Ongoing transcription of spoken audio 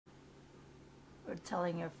or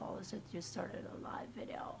telling your followers that you started a live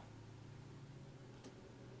video.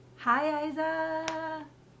 Hi, Isa.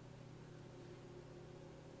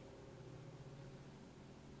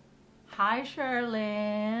 Hi,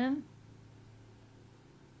 Sherlyn.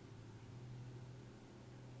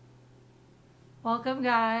 Welcome,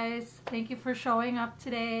 guys. Thank you for showing up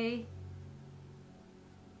today.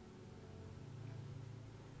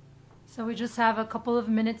 So we just have a couple of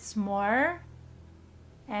minutes more.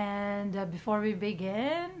 And before we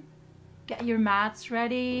begin, get your mats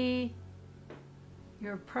ready,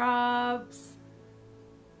 your props.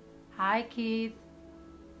 Hi, Keith.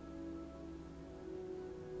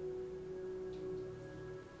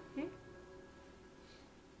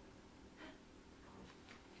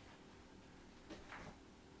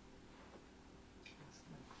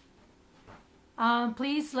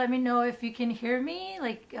 Please let me know if you can hear me,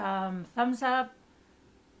 like thumbs up.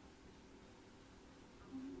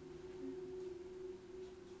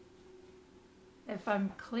 If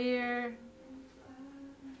I'm clear.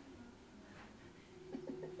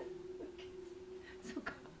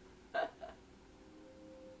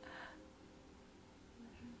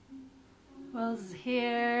 Who's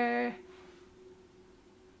here?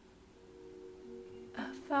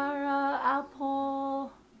 Farah,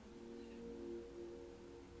 Apple.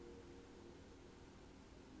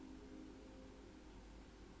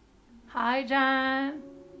 Hi, John.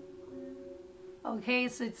 Okay,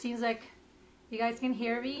 so it seems like you guys can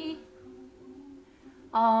hear me.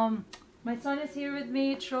 My son is here with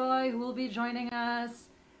me, Troy, who will be joining us.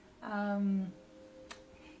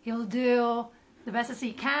 He'll do the best as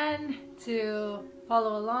he can to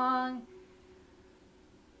follow along.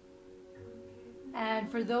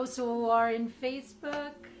 And for those who are in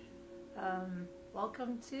Facebook,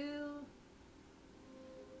 welcome to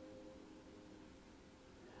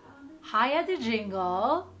Hi at the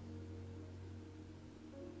Jingle.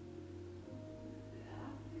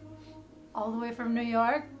 All the way from New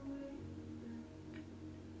York.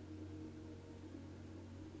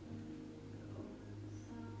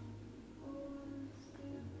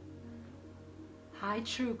 Hi,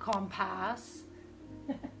 True Compass.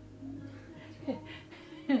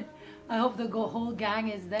 I hope the whole gang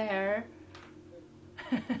is there.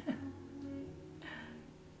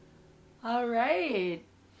 All right.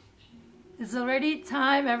 It's already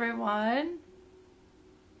time, everyone.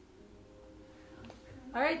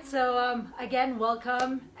 All right, so again,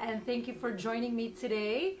 welcome and thank you for joining me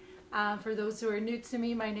today. For those who are new to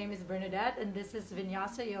me, my name is Bernadette and this is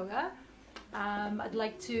Vinyasa Yoga. I'd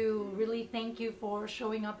like to really thank you for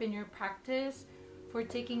showing up in your practice, for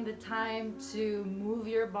taking the time to move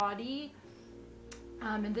your body.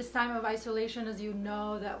 In this time of isolation, as you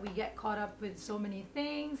know, that we get caught up with so many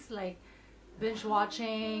things like binge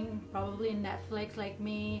watching, probably Netflix like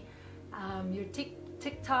me, your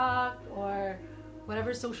TikTok or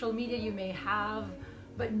whatever social media you may have,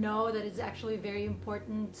 but know that it's actually very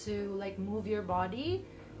important to like move your body.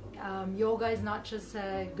 Yoga is not just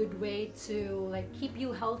a good way to like keep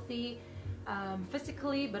you healthy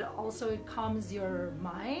physically, but also it calms your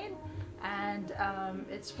mind and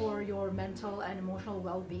it's for your mental and emotional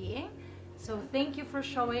well-being. So thank you for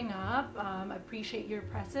showing up. I appreciate your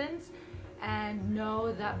presence. And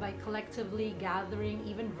know that by collectively gathering,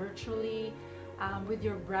 even virtually, with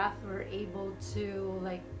your breath, we're able to,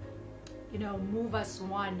 like, you know, move as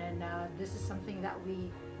one. And this is something that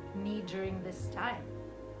we need during this time.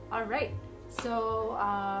 All right. So,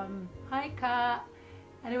 hi, Ka.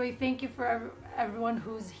 Anyway, thank you for everyone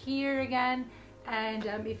who's here again. And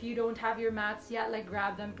if you don't have your mats yet, like,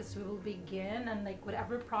 grab them because we will begin. And like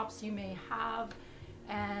whatever props you may have,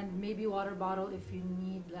 and maybe water bottle if you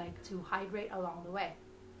need like to hydrate along the way.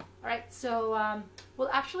 All right, so we'll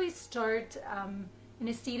actually start in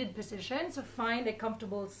a seated position. So find a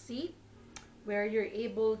comfortable seat where you're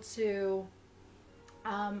able to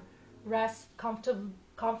rest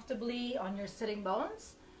comfortably on your sitting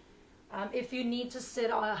bones. If you need to sit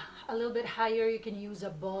a little bit higher, you can use a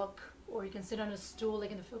book or you can sit on a stool.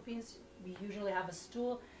 Like in the Philippines, we usually have a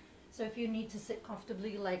stool. So if you need to sit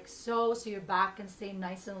comfortably like so your back can stay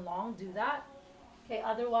nice and long, do that. Okay,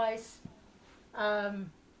 otherwise,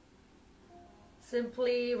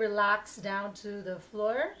 simply relax down to the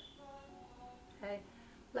floor. Okay,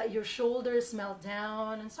 let your shoulders melt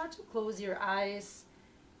down and start to close your eyes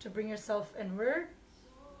to bring yourself inward.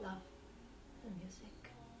 Love the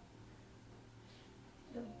music.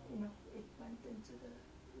 You know, it went into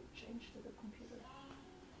it changed to the computer.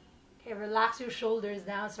 Okay, relax your shoulders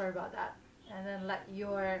down, sorry about that. And then let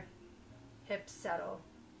your hips settle.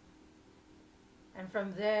 And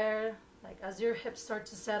from there, like as your hips start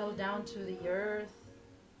to settle down to the earth,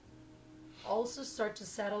 also start to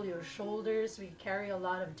settle your shoulders. We carry a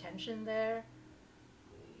lot of tension there.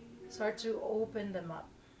 Start to open them up.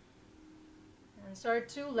 And start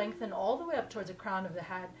to lengthen all the way up towards the crown of the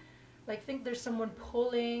head. Like think there's someone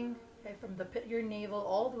pulling, okay, from the pit of your navel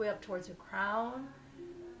all the way up towards the crown.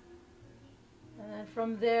 And then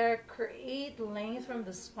from there, create length from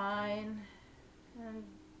the spine and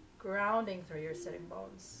grounding through your sitting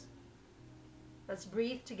bones. Let's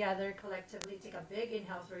breathe together collectively. Take a big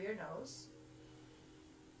inhale through your nose.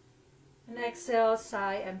 And exhale,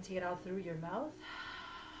 sigh, empty it out through your mouth.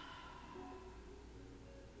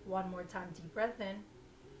 One more time, deep breath in.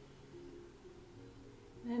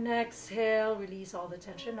 And exhale, release all the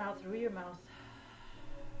tension out through your mouth.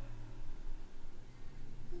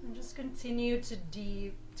 And just continue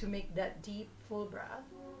to make that deep, full breath.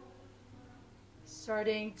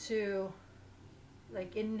 Starting to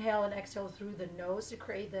like inhale and exhale through the nose to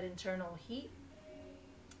create that internal heat.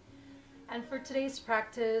 And for today's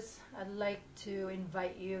practice, I'd like to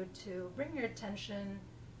invite you to bring your attention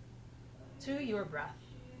to your breath.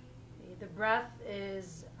 The breath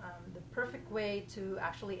is the perfect way to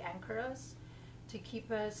actually anchor us, to keep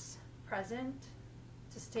us present,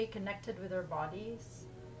 to stay connected with our bodies.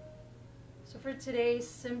 So for today,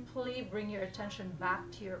 simply bring your attention back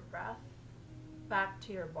to your breath, back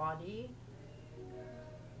to your body.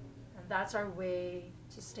 And that's our way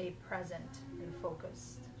to stay present and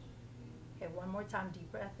focused. Okay, one more time,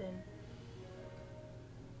 deep breath in.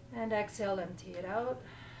 And exhale, empty it out.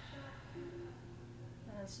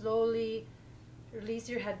 And slowly release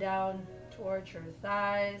your head down towards your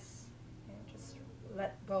thighs. And just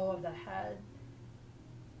let go of the head.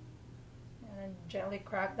 And gently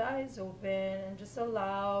crack the eyes open and just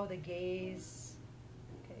allow the gaze,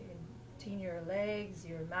 okay, between your legs,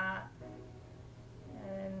 your mat.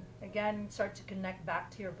 And again, start to connect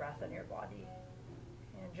back to your breath and your body.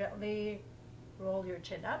 And gently roll your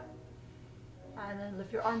chin up. And then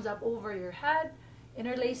lift your arms up over your head.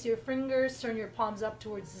 Interlace your fingers, turn your palms up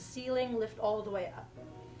towards the ceiling, lift all the way up.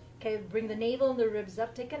 Okay, bring the navel and the ribs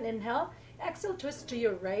up. Take an inhale. Exhale, twist to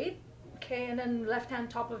your right. Okay, and then left hand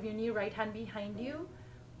top of your knee, right hand behind you.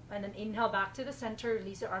 And then inhale back to the center,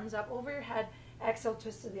 release your arms up over your head. Exhale,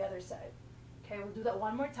 twist to the other side. Okay, we'll do that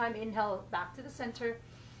one more time. Inhale back to the center.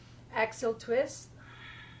 Exhale, twist.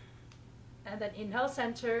 And then inhale,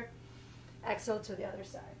 center. Exhale to the other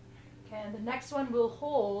side. Okay, and the next one we'll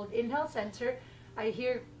hold. Inhale, center. I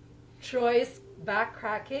hear Troy's back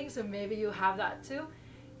cracking, so maybe you have that too.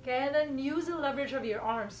 Okay, and then use the leverage of your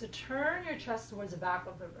arms to turn your chest towards the back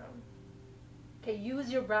of the room. Okay,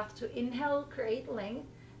 use your breath to inhale, create length,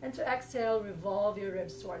 and to exhale, revolve your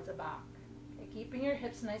ribs towards the back. Okay, keeping your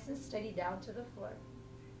hips nice and steady down to the floor.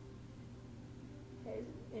 Okay,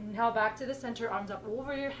 inhale back to the center, arms up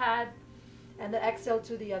over your head, and then exhale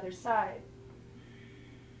to the other side.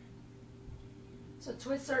 So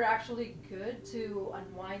twists are actually good to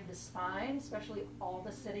unwind the spine, especially all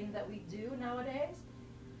the sitting that we do nowadays.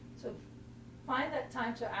 So find that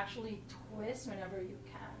time to actually twist whenever you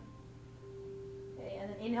can. Okay,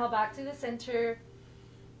 and then inhale back to the center.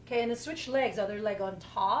 Okay, and then switch legs, other leg on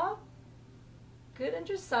top. Good, and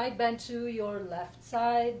just side bend to your left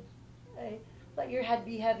side. Okay. Let your head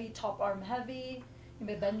be heavy, top arm heavy. You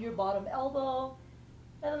may bend your bottom elbow.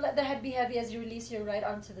 And then let the head be heavy as you release your right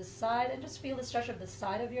arm to the side. And just feel the stretch of the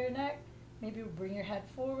side of your neck. Maybe bring your head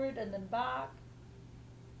forward and then back.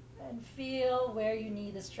 And feel where you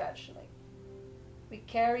need the stretch. Like we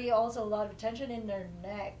carry also a lot of tension in our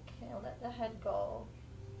neck. Let the head go.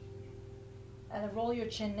 And then roll your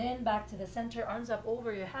chin in, back to the center, arms up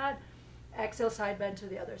over your head. Exhale, side bend to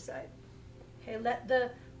the other side. Okay, let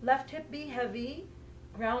the left hip be heavy.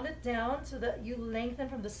 Ground it down so that you lengthen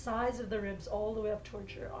from the sides of the ribs all the way up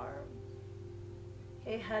towards your arm.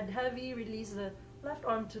 Okay, head heavy, release the left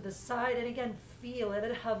arm to the side, and again, let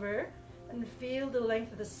it hover, and feel the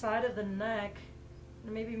length of the side of the neck,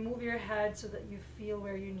 and maybe move your head so that you feel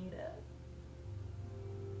where you need it.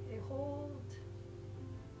 Okay, hold,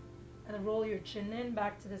 and then roll your chin in,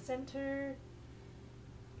 back to the center.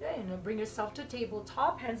 Okay, and then bring yourself to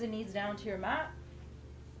tabletop, hands and knees down to your mat.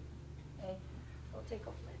 Okay. I'll take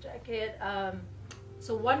off my jacket.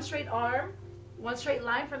 So one straight arm, one straight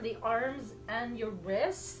line from the arms and your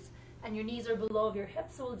wrists, and your knees are below your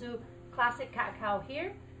hips. So we'll do classic cat-cow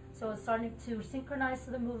here. So starting to synchronize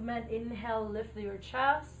to the movement. Inhale, lift your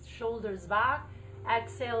chest, shoulders back.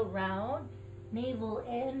 Exhale, round, navel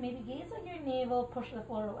in. Maybe gaze on your navel, push the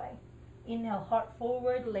floor away. Inhale, heart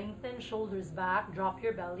forward, lengthen, shoulders back, drop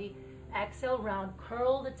your belly. Exhale, round,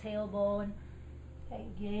 curl the tailbone. Okay,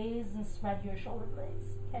 gaze and spread your shoulder blades.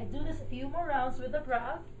 Okay, do this a few more rounds with the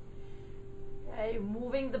breath. Okay,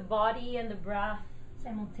 moving the body and the breath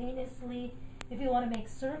simultaneously. If you want to make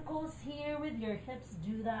circles here with your hips,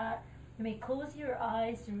 do that. You may close your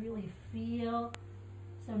eyes to really feel.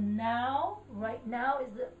 So now, right now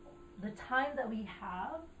is the time that we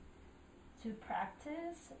have to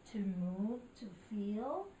practice, to move, to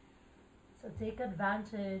feel. So take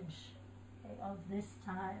advantage, okay, of this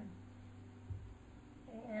time.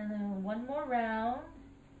 Okay, and then one more round.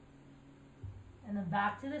 And then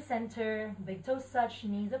back to the center, big toes touch,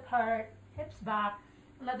 knees apart, hips back.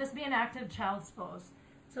 Let this be an active child's pose.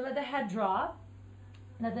 So let the head drop,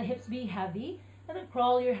 let the hips be heavy, and then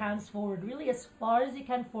crawl your hands forward, really as far as you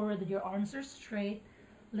can forward, that your arms are straight.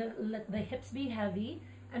 Let the hips be heavy,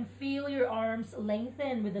 and feel your arms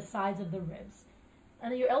lengthen with the sides of the ribs.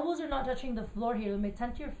 And your elbows are not touching the floor here. You may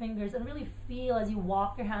tend to your fingers and really feel as you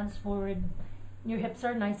walk your hands forward. Your hips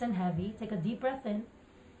are nice and heavy. Take a deep breath in.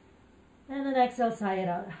 And then exhale, sigh it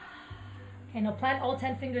out. Okay, now plant all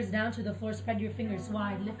 10 fingers down to the floor. Spread your fingers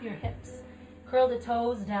wide. Lift your hips. Curl the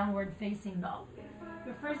toes, downward facing dog.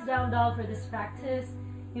 Your first down dog for this practice.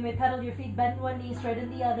 You may pedal your feet, bend one knee, straighten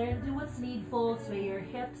the other, and do what's needful. Sway your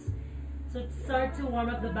hips. So start to warm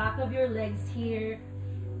up the back of your legs here.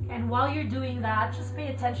 And while you're doing that, just pay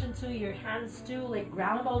attention to your hands too. Like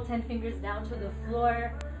ground all 10 fingers down to the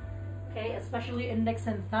floor. Okay, especially index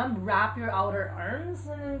and thumb. Wrap your outer arms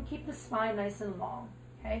and keep the spine nice and long.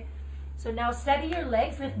 Okay, so now steady your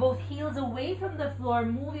legs. Lift both heels away from the floor.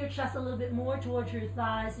 Move your chest a little bit more towards your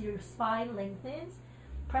thighs. Your spine lengthens.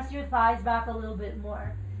 Press your thighs back a little bit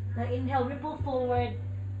more. Now inhale, ripple forward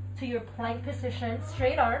to your plank position.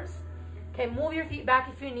 Straight arms. Okay, move your feet back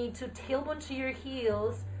if you need to. Tailbone to your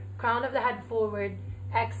heels. Crown of the head forward.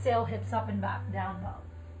 Exhale, hips up and back. Down dog.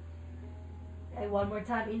 Okay, one more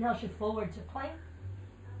time. Inhale, shift forward to plank.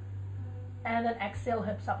 And then exhale,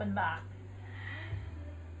 hips up and back.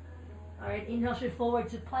 Alright, inhale, shift forward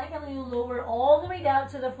to plank. And then you lower all the way down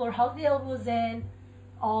to the floor. Hug the elbows in.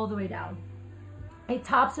 All the way down. Okay,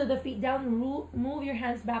 tops of the feet down. Move your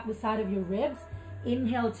hands back beside of your ribs.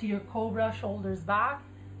 Inhale to your cobra, shoulders back.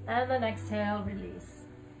 And then exhale, release.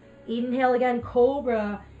 Inhale again,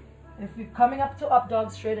 cobra. If you're coming up to up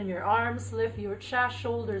dog, straighten your arms, lift your chest,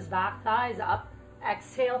 shoulders back, thighs up.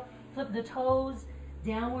 Exhale, flip the toes,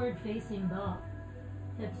 downward facing dog.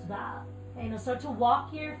 Hips back. Okay, now start to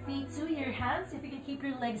walk your feet to your hands. If you can keep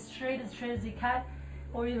your legs straight as you can,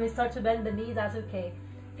 or you may start to bend the knee, that's okay.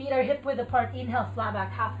 Feet are hip width apart. Inhale, flat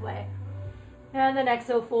back halfway. And then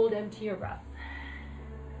exhale, fold empty your breath.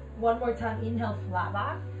 One more time, inhale, flat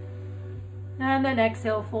back. And then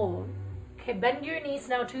exhale, fold. Okay, bend your knees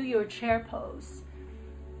now to your chair pose.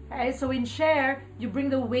 Okay, so in chair, you bring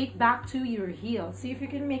the weight back to your heels. See if you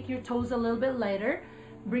can make your toes a little bit lighter.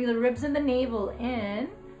 Bring the ribs and the navel in.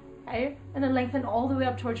 Okay, and then lengthen all the way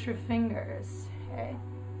up towards your fingers. Okay,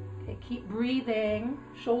 okay, keep breathing.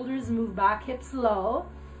 Shoulders move back, hips low.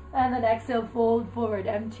 And then exhale, fold forward,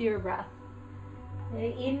 empty your breath.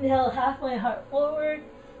 Okay, inhale, halfway heart forward.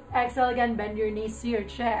 Exhale again, bend your knees to your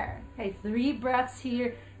chair. Okay, 3 breaths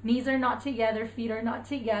here. Knees are not together, feet are not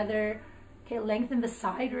together. Okay, lengthen the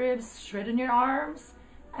side ribs, straighten your arms,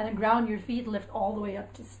 and then ground your feet, lift all the way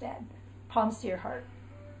up to stand. Palms to your heart.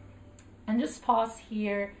 And just pause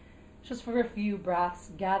here, just for a few breaths.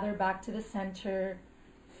 Gather back to the center.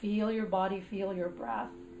 Feel your body, feel your breath.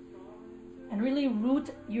 And really root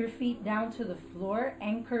your feet down to the floor,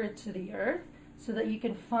 anchor it to the earth, so that you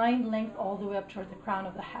can find length all the way up toward the crown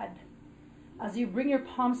of the head. As you bring your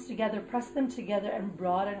palms together, press them together and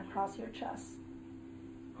broaden across your chest.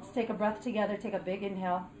 Let's take a breath together. Take a big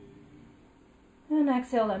inhale. And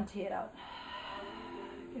exhale, empty it out.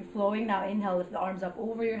 You're flowing now. Inhale, lift the arms up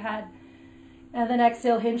over your head. And then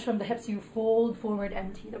exhale, hinge from the hips. You fold forward,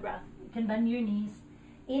 empty the breath. You can bend your knees.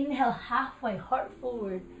 Inhale, halfway, heart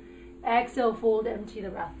forward. Exhale, fold, empty the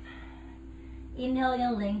breath. Inhale,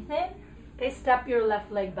 again, lengthen. Okay, step your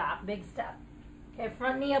left leg back. Big step. Okay,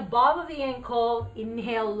 front knee above the ankle.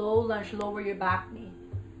 Inhale, low lunge, lower your back knee.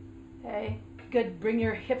 Okay, good. Bring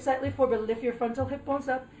your hips slightly forward, but lift your frontal hip bones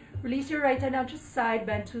up. Release your right hand now, just side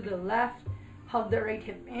bend to the left. Hug the right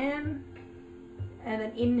hip in. And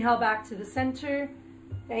then inhale back to the center.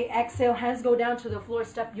 Okay, exhale, hands go down to the floor.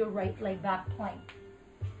 Step your right leg back, plank.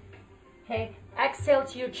 Okay, exhale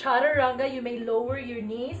to your chaturanga. You may lower your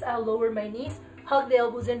knees. I'll lower my knees. Hug the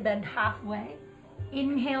elbows in, bend halfway.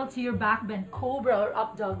 Inhale to your back bend, cobra or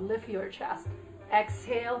up dog, lift your chest.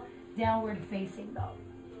 Exhale, downward facing dog.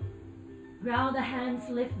 Ground the hands,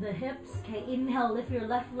 lift the hips. Okay, inhale, lift your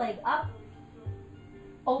left leg up.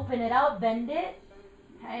 Open it out, bend it.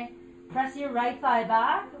 Okay, press your right thigh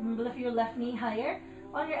back. Lift your left knee higher.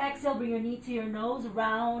 On your exhale, bring your knee to your nose,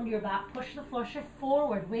 round your back, push the floor, shift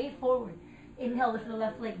forward, way forward. Inhale, lift the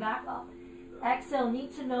left leg back up. Exhale, knee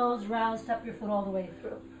to nose, round, step your foot all the way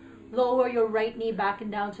through. Lower your right knee back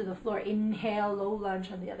and down to the floor. Inhale, low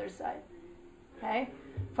lunge on the other side. Okay?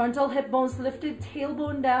 Frontal hip bones lifted,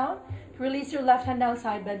 tailbone down. Release your left hand down,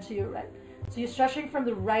 side bend to your right. So you're stretching from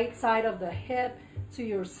the right side of the hip to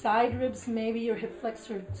your side ribs, maybe your hip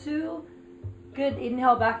flexor too. Good.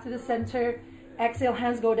 Inhale, back to the center. Exhale,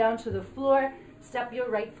 hands go down to the floor. Step your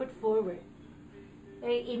right foot forward.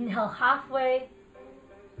 Okay, inhale halfway.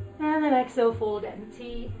 And then exhale, fold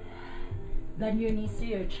empty. Bend your knees to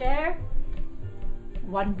your chair.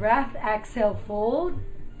 One breath. Exhale, fold.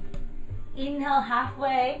 Inhale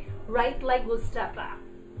halfway. Right leg will step back.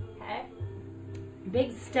 Okay.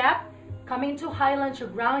 Big step. Coming to high lunge,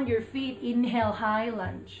 ground your feet. Inhale, high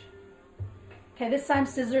lunge. Okay, this time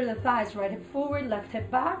scissor the thighs. Right hip forward, left hip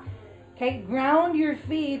back. Okay, ground your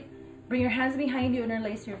feet. Bring your hands behind you,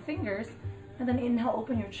 interlace your fingers. And then inhale,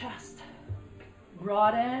 open your chest.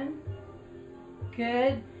 Broaden.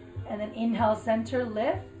 Good. And then inhale, center,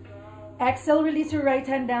 lift. Exhale, release your right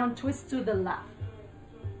hand down, twist to the left.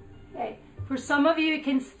 Okay, for some of you, you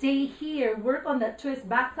can stay here. Work on that twist,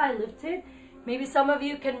 back thigh lifted. Maybe some of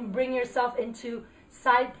you can bring yourself into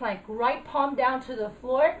side plank. Right palm down to the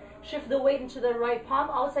floor. Shift the weight into the right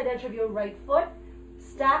palm, outside edge of your right foot.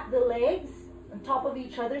 Stack the legs on top of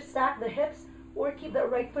each other. Stack the hips, or keep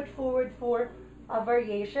that right foot forward for a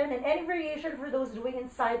variation. And any variation for those doing in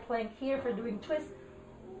side plank here, for doing twist,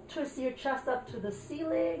 twist your chest up to the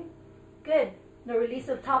ceiling. Good. Now release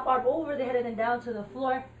the top arm over the head and then down to the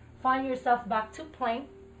floor. Find yourself back to plank.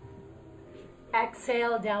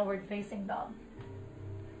 Exhale, downward facing dog.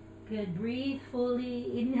 Good. Breathe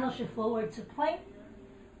fully. Inhale, shift forward to plank.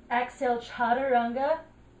 Exhale, chaturanga.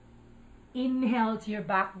 Inhale to your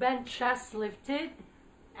back bend, chest lifted.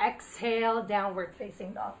 Exhale, downward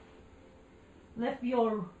facing dog. Lift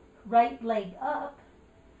your right leg up.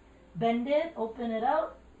 Bend it, open it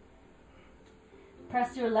out.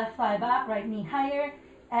 Press your left thigh back, right knee higher.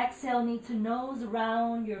 Exhale, knee to nose,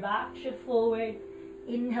 round your back, shift forward.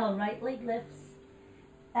 Inhale, right leg lifts.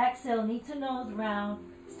 Exhale, knee to nose, round.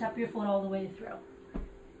 Step your foot all the way through.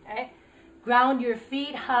 Okay? Ground your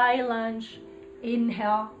feet, high lunge.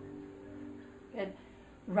 Inhale. Good.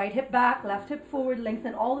 Right hip back, left hip forward.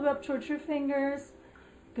 Lengthen all the way up towards your fingers.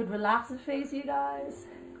 Good. Relax the face, you guys.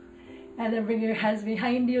 And then bring your hands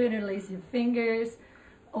behind you. Interlace your fingers.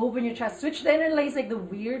 Open your chest. Switch the interlace like the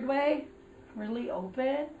weird way. Really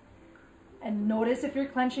open. And notice if you're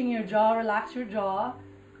clenching your jaw, relax your jaw.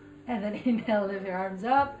 And then inhale, lift your arms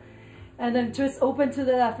up. And then twist open to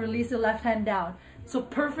the left. Release the left hand down. So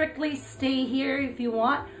perfectly stay here if you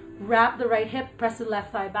want. Wrap the right hip, press the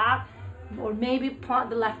left thigh back. Or maybe plant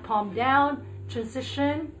the left palm down.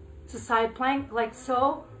 Transition to side plank like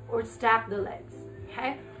so. Or stack the legs.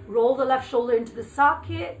 Okay? Roll the left shoulder into the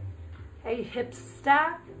socket. Okay? Hips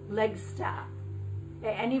stack, legs stack.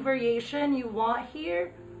 Okay? Any variation you want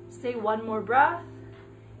here. Stay one more breath.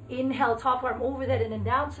 Inhale, top arm over that and then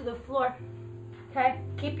down to the floor. Okay?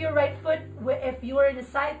 Keep your right foot, if you are in a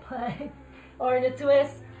side plank or in a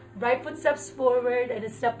twist, right foot steps forward and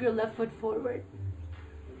then step your left foot forward.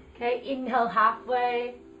 Okay? Inhale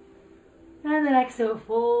halfway. And then exhale,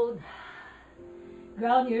 fold.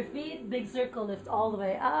 Ground your feet, big circle, lift all the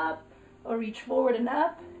way up or reach forward and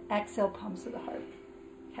up. Exhale, palms to the heart.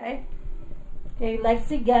 Okay? Okay, legs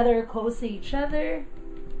together, close to each other.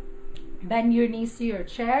 Bend your knees to your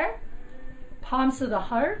chair. Palms to the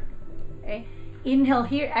heart. Okay? Inhale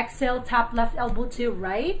here, exhale, tap left elbow to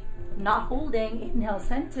right. Not holding. Inhale,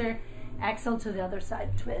 center. Exhale to the other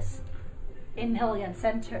side, twist. Inhale again,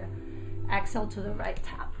 center. Exhale to the right,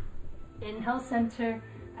 tap. Inhale, center.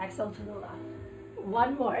 Exhale to the left.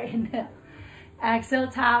 One more, inhale.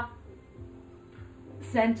 Exhale, tap.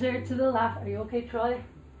 Center to the left. Are you okay, Troy?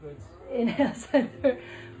 Good. Inhale, center.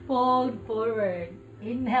 Fold forward.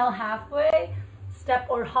 Inhale halfway. Step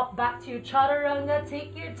or hop back to your chaturanga.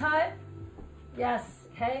 Take your time. Yes,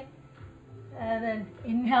 okay. And then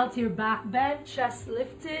inhale to your back bend. Chest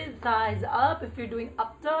lifted. Thighs up. If you're doing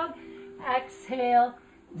up dog. Exhale.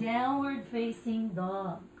 Downward facing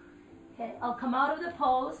dog. Okay, I'll come out of the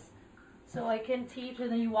pose so I can teach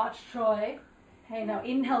and then you watch Troy. Okay, now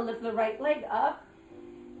inhale, lift the right leg up.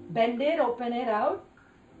 Bend it, open it out.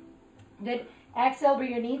 Good. Exhale,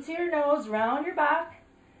 bring your knee to your nose, round your back.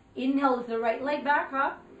 Inhale, lift the right leg back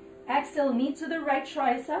up. Exhale, knee to the right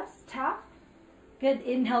triceps, tap. Good.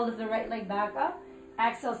 Inhale, lift the right leg back up.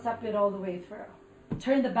 Exhale, step it all the way through.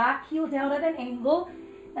 Turn the back heel down at an angle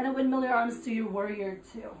and then windmill your arms to your warrior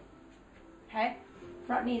two. Okay?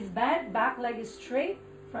 Front knee is bent, back leg is straight,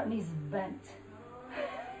 front knee is bent.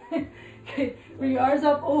 Okay, bring your arms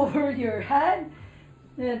up over your head.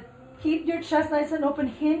 Then keep your chest nice and open,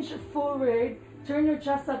 hinge forward, turn your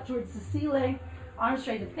chest up towards the ceiling, arms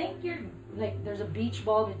straight. Think you're like there's a beach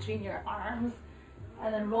ball between your arms.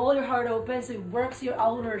 And then roll your heart open so it works your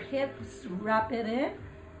outer hips, wrap it in.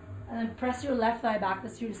 And then press your left thigh back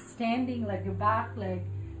as you're standing, like your back leg.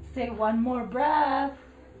 Stay one more breath.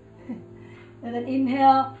 And then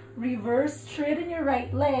inhale, reverse, straighten your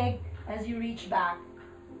right leg as you reach back.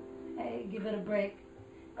 Okay, give it a break.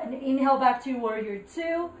 And inhale back to warrior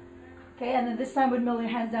two. Okay, and then this time windmill your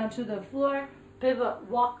hands down to the floor. Pivot,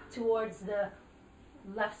 walk towards the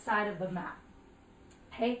left side of the mat.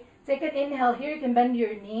 Okay, take an inhale here. You can bend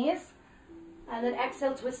your knees. And then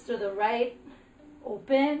exhale, twist to the right.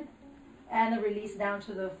 Open. And then release down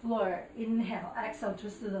to the floor. Inhale, exhale,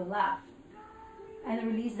 twist to the left. And then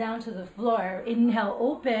release down to the floor. Inhale,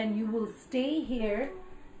 open. You will stay here.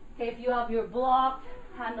 Okay, if you have your block,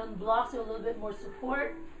 hand on block, so a little bit more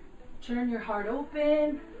support. Turn your heart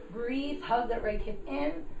open. Breathe, hug that right hip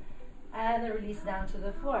in. And then release down to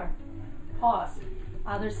the floor. Pause.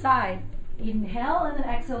 Other side. Inhale and then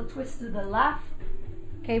exhale, twist to the left.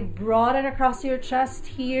 Okay, broaden across your chest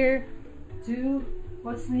here. Do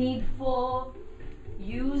what's needful.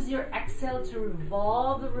 Use your exhale to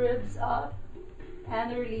revolve the ribs up and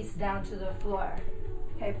then release down to the floor.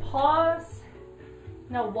 Okay, pause.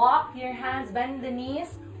 Now walk your hands, bend the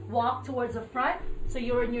knees, walk towards the front. So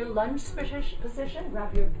you're in your lunge position.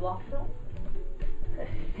 Grab your block though.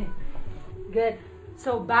 Good.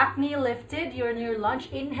 So back knee lifted, you're in your lunge.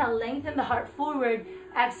 Inhale, lengthen the heart forward.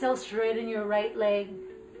 Exhale, straighten your right leg.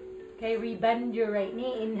 Okay, rebend your right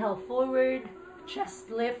knee. Inhale forward, chest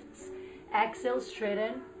lifts. Exhale,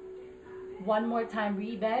 straighten. One more time,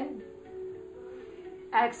 rebend.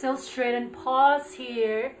 Exhale, straighten. Pause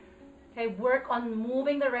here. Okay, work on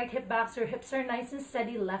moving the right hip back so your hips are nice and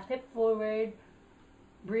steady. Left hip forward.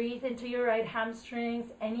 Breathe into your right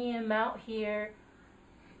hamstrings, any amount here.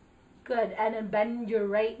 Good, and then bend your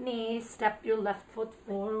right knee, step your left foot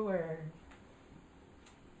forward.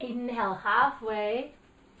 Inhale halfway,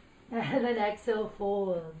 and then exhale,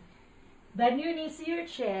 fold. Bend your knees to your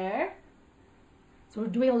chair. So we're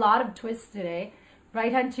doing a lot of twists today.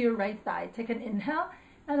 Right hand to your right thigh. Take an inhale,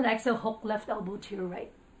 and then exhale, hook left elbow to your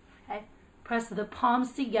right. Okay? Press the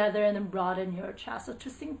palms together and then broaden your chest. So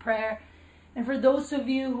twisting prayer. And for those of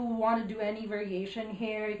you who want to do any variation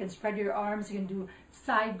here, you can spread your arms, you can do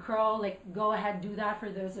side crawl, like go ahead, do that for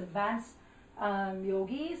those advanced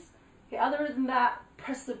yogis. Okay, other than that,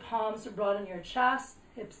 press the palms to broaden your chest,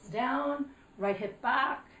 hips down, right hip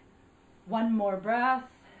back. One more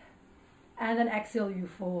breath. And then exhale, you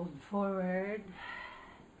fold forward.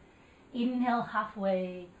 Inhale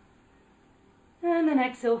halfway. And then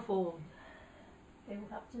exhale, fold. Okay, we'll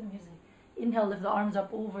have to the music. Inhale, lift the arms up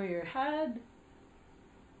over your head.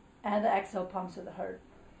 And the exhale, palms to the heart.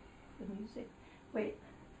 The music. Wait.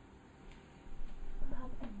 What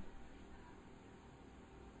happened?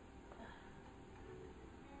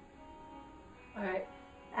 Alright.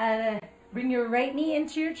 And bring your right knee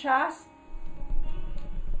into your chest.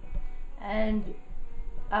 And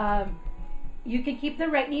you can keep the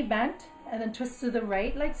right knee bent and then twist to the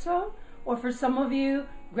right like so. Or for some of you,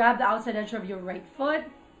 grab the outside edge of your right foot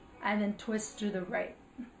and then twist to the right.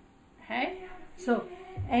 Okay? So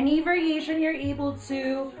any variation you're able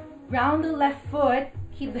to, ground the left foot,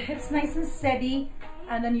 keep the hips nice and steady,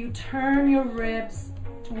 and then you turn your ribs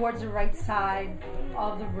towards the right side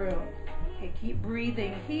of the room. Okay, keep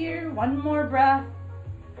breathing here. One more breath.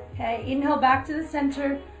 Okay, inhale back to the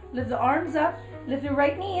center. Lift the arms up. Lift your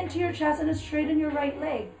right knee into your chest and then straighten your right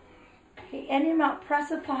leg. Okay, any amount, press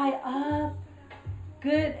the thigh up.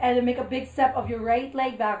 Good, and then make a big step of your right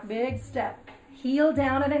leg back, big step. Heel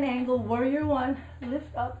down at an angle, warrior one,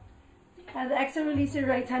 lift up. And the exhale, release your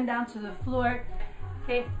right hand down to the floor.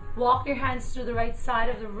 Okay, walk your hands to the right side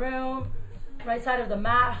of the room, right side of the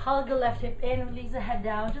mat, hug the left hip in, release the head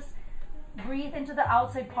down. Just breathe into the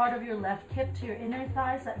outside part of your left hip to your inner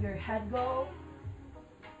thighs, let your head go.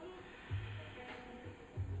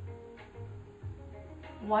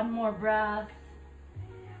 One more breath.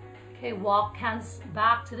 Okay, walk hands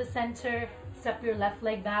back to the center. Step your left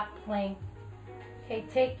leg back, plank. Okay,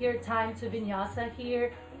 take your time to Vinyasa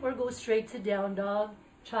here, or go straight to down dog,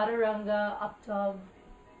 chaturanga, up dog.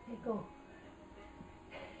 Okay, go.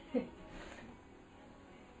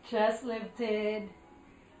 Chest lifted.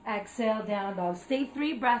 Exhale, down dog. Stay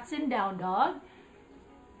 3 breaths in down dog.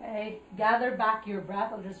 Okay, gather back your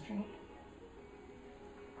breath. I'll just drink.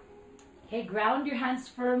 Okay, ground your hands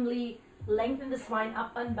firmly. Lengthen the spine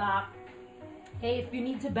up and back. Okay, if you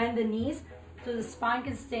need to bend the knees so the spine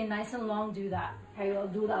can stay nice and long, do that. Okay, we'll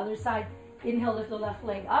do the other side. Inhale, lift the left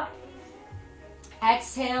leg up.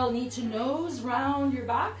 Exhale, knee to nose, round your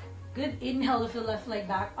back. Good. Inhale, lift the left leg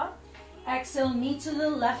back up. Exhale, knee to the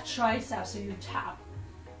left tricep, so you tap.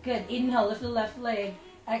 Good. Inhale, lift the left leg.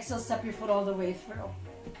 Exhale, step your foot all the way through.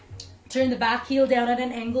 Turn the back heel down at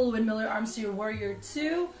an angle, windmiller arms to your warrior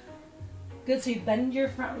two. Good, so you bend your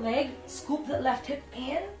front leg, scoop the left hip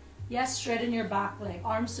in. Yes, straighten your back leg.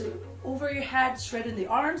 Arms over your head, straighten the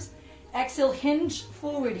arms. Exhale, hinge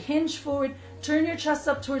forward, turn your chest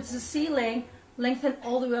up towards the ceiling, lengthen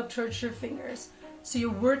all the way up towards your fingers. So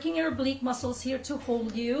you're working your oblique muscles here to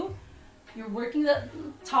hold you. You're working the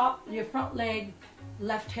top, your front leg,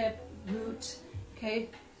 left hip, glute. Okay,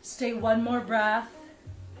 stay one more breath.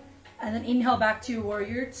 And then inhale back to your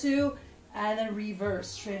warrior two, and then reverse,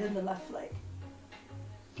 straighten the left leg.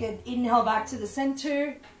 Good, inhale back to the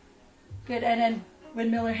center. Good, and then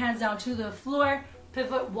windmiller hands down to the floor.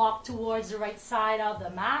 Pivot, walk towards the right side of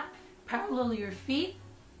the mat. Parallel your feet.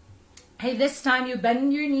 Hey, this time you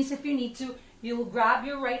bend your knees if you need to. You will grab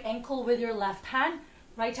your right ankle with your left hand.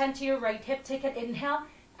 Right hand to your right hip. Take an inhale.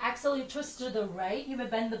 Exhale, you twist to the right. You may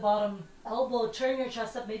bend the bottom elbow. Turn your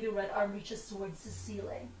chest up. Maybe right arm reaches towards the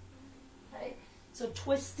ceiling. Okay. So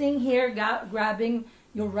twisting here, grabbing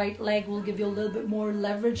your right leg will give you a little bit more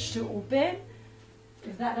leverage to open.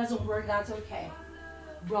 If that doesn't work, that's okay.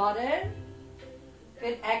 Broaden.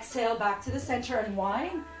 Good. Exhale, back to the center,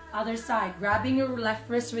 unwind. Other side, grabbing your left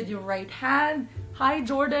wrist with your right hand. Hi,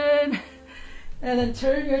 Jordan. And then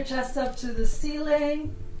turn your chest up to the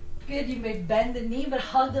ceiling. Good. You may bend the knee, but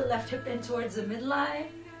hug the left hip in towards the midline.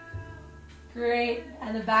 Great.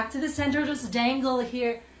 And then back to the center, just dangle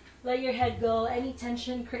here. Let your head go. Any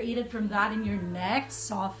tension created from that in your neck,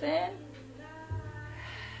 soften.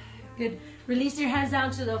 Good. Release your hands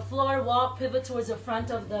down to the floor. Walk, pivot towards the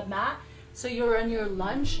front of the mat. So you're on your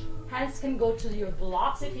lunge. Hands can go to your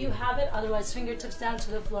blocks if you have it. Otherwise, fingertips down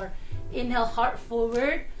to the floor. Inhale, heart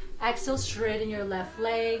forward. Exhale, straighten your left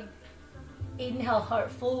leg. Inhale,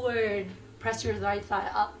 heart forward. Press your right thigh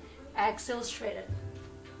up. Exhale, straighten.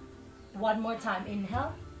 One more time.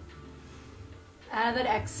 Inhale. And then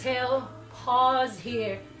exhale. Pause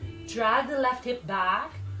here. Drag the left hip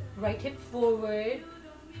back. Right hip forward.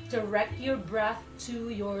 Direct your breath to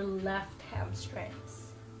your left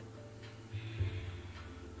hamstrings.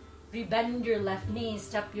 Rebend your left knee,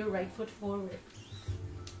 step your right foot forward.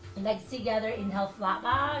 Legs together, inhale, flat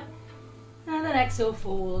back. And then exhale,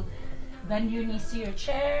 fold. Bend your knees to your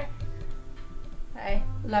chair. Okay.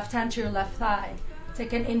 Left hand to your left thigh.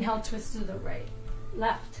 Take an inhale, twist to the right.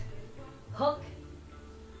 Left. Hook.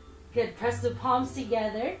 Good. Press the palms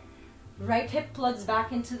together. Right hip plugs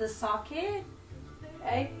back into the socket.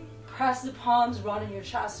 Okay. Press the palms, broaden your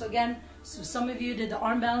chest. So again, so some of you did the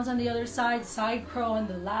arm balance on the other side, side crow on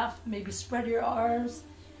the left, maybe spread your arms.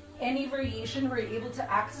 Any variation where you're able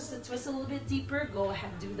to access the twist a little bit deeper, go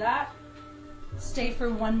ahead, do that. Stay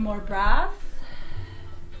for one more breath.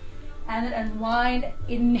 And then unwind,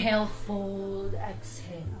 inhale, fold,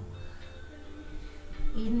 exhale.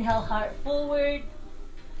 Inhale, heart forward.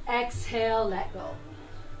 Exhale, let go.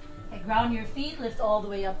 Okay, ground your feet, lift all the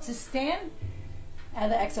way up to stand.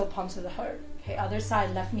 And then exhale, palms to the heart. Okay, other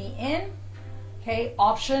side, left knee in. Okay,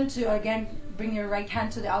 option to again bring your right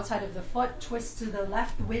hand to the outside of the foot, twist to the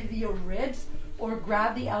left with your ribs, or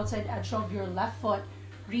grab the outside edge of your left foot,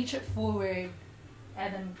 reach it forward,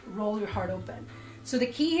 and then roll your heart open. So the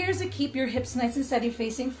key here is to keep your hips nice and steady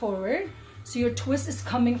facing forward. So your twist is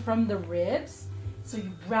coming from the ribs. So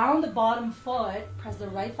you ground the bottom foot, press the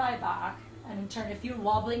right thigh back, and then turn. If you're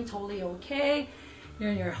wobbling, totally okay.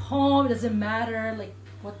 You're in your home, it doesn't matter. Like,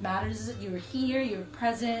 what matters is that you're here, you're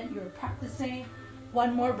present, you're practicing.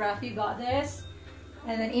 One more breath, you got this.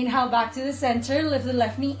 And then inhale back to the center, lift the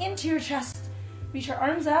left knee into your chest. Reach your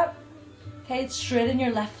arms up. Okay, straighten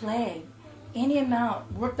your left leg. Any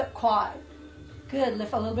amount, work that quad. Good,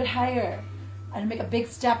 lift a little bit higher. And make a big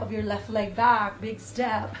step of your left leg back, big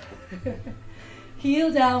step.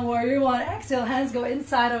 Heel down, warrior one. Exhale, hands go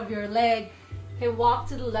inside of your leg. Okay, walk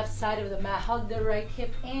to the left side of the mat, hug the right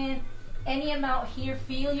hip in. Any amount here,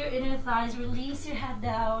 feel your inner thighs, release your head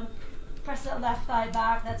down, press that left thigh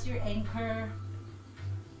back, that's your anchor.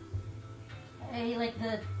 Okay, like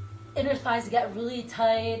the inner thighs get really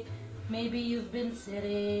tight. Maybe you've been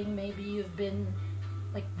sitting, maybe you've been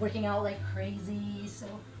like working out like crazy, so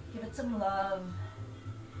give it some love.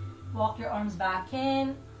 Walk your arms back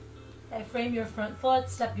in. Okay, frame your front foot,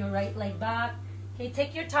 step your right leg back. Okay,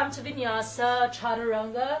 take your time to Vinyasa,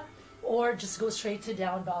 Chaturanga, or just go straight to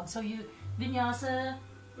down dog. So you, Vinyasa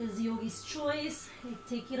is yogi's choice.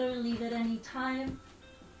 Take it or leave it any time.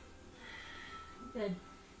 Good.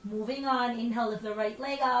 Moving on. Inhale, lift the right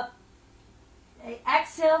leg up. Okay.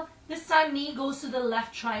 Exhale. This time knee goes to the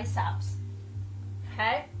left triceps.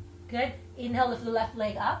 Okay. Good. Inhale, lift the left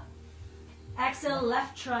leg up. Exhale,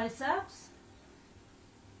 left triceps.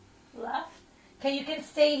 Left. Okay, you can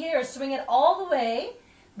stay here. Swing it all the way.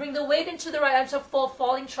 Bring the weight into the right arm, so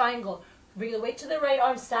falling triangle. Bring the weight to the right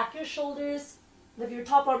arm. Stack your shoulders. Lift your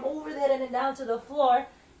top arm over the head and then down to the floor.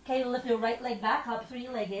 Okay, lift your right leg back up,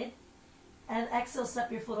 three-legged. And exhale,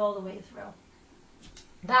 step your foot all the way through.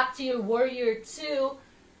 Back to your warrior two,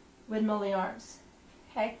 windmilling arms.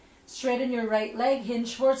 Okay, straighten your right leg,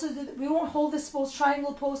 hinge forward. So we won't hold this pose,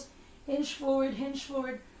 triangle pose. Hinge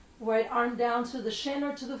forward, right arm down to the shin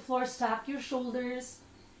or to the floor, stack your shoulders.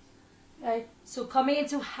 Okay, so coming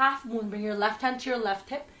into half moon, bring your left hand to your left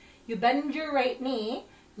hip. You bend your right knee,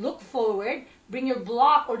 look forward, bring your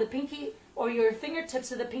block or the pinky or your fingertips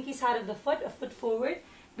to the pinky side of the foot, a foot forward.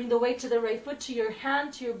 Bring the weight to the right foot, to your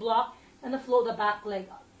hand, to your block, and then flow the back leg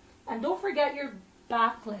up. And don't forget your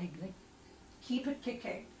back leg, like keep it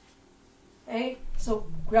kicking. Okay, so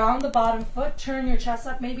ground the bottom foot, turn your chest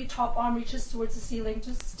up, maybe top arm reaches towards the ceiling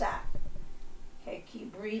to stack. Okay,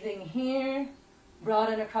 keep breathing here.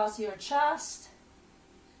 Broaden across your chest.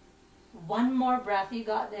 One more breath, you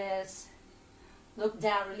got this. Look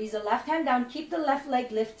down, release the left hand down, keep the left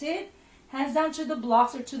leg lifted. Hands down to the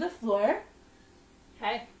blocks or to the floor.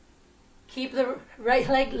 Okay, keep the right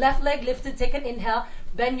leg, left leg lifted, take an inhale.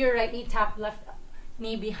 Bend your right knee, tap left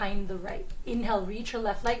knee behind the right. Inhale, reach your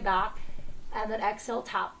left leg back. And then exhale,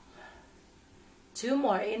 tap. Two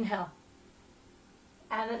more, inhale.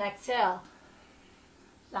 And then exhale.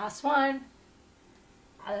 Last one.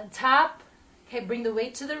 And then tap. Okay, bring the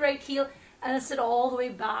weight to the right heel and then sit all the way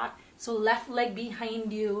back. So left leg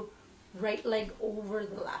behind you, right leg over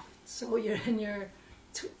the left. So you're in your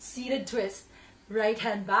seated twist. Right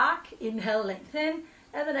hand back, inhale, lengthen.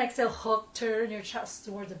 And then exhale, hook, turn your chest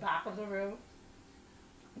towards the back of the room.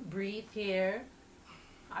 Breathe here.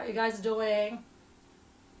 How are you guys doing?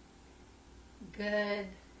 Good.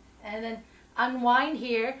 And then unwind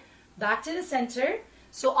here, back to the center.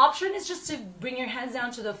 So option is just to bring your hands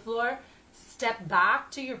down to the floor, step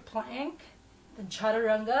back to your plank, then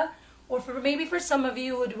chaturanga. Or maybe for some of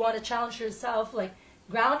you who would want to challenge yourself, like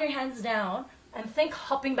ground your hands down and think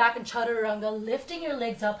hopping back in chaturanga, lifting your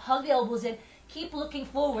legs up, hug the elbows in, keep looking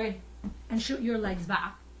forward and shoot your legs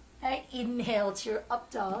back. Okay, inhale to your up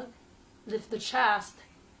dog, lift the chest.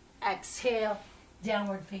 Exhale,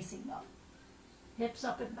 downward facing dog. Hips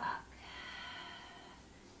up and back.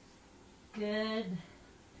 Good.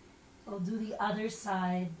 We'll do the other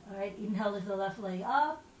side. All right, inhale, lift the left leg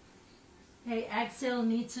up. Okay, exhale,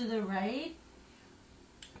 knee to the right.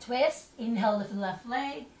 Twist. Inhale, lift the left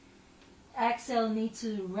leg. Exhale, knee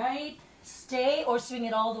to the right. Stay or swing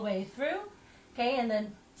it all the way through. Okay, and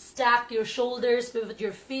then stack your shoulders, pivot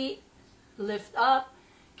your feet, lift up.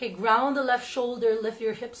 Okay, ground the left shoulder, lift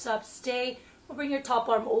your hips up, stay, or bring your top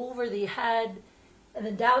arm over the head, and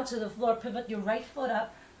then down to the floor, pivot your right foot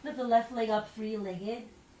up, lift the left leg up, three-legged,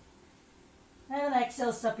 and then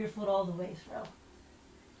exhale, step your foot all the way through.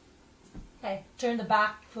 Okay, turn the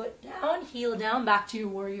back foot down, heel down, back to your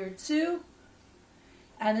warrior two,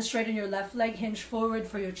 and then straighten your left leg, hinge forward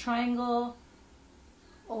for your triangle,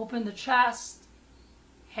 open the chest,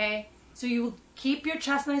 okay. So you keep your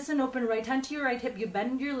chest nice and open, right hand to your right hip, you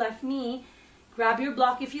bend your left knee, grab your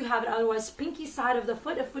block if you have it, otherwise pinky side of the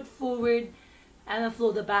foot, a foot forward, and then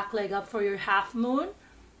flow the back leg up for your half moon.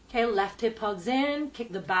 Okay, left hip hugs in,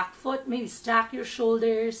 kick the back foot, maybe stack your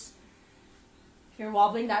shoulders. If you're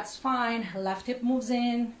wobbling, that's fine. Left hip moves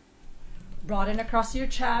in, broaden across your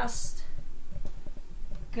chest.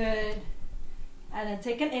 Good. And then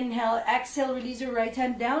take an inhale, exhale, release your right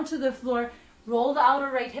hand down to the floor. Roll the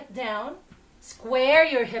outer right hip down. Square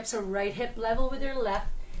your hips or right hip level with your left.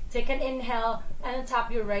 Take an inhale and then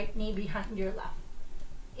tap your right knee behind your left.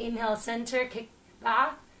 Inhale, center, kick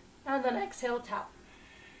back, and then exhale, tap.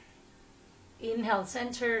 Inhale,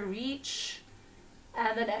 center, reach,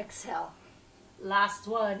 and then exhale. Last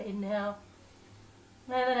one, inhale,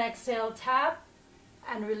 and then exhale, tap,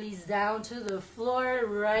 and release down to the floor.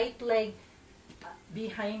 Right leg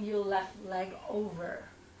behind you, left leg over.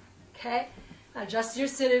 Okay? Adjust your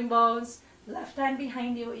sitting bones. Left hand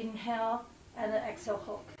behind you, inhale, and then exhale,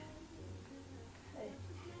 hook. Okay.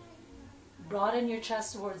 Broaden your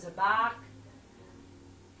chest towards the back.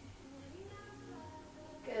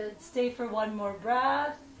 Good. Stay for one more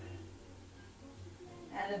breath.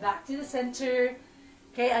 And then back to the center.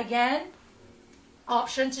 Okay, again,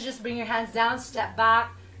 option to just bring your hands down, step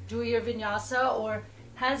back, do your vinyasa, or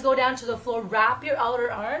Hands go down to the floor. Wrap your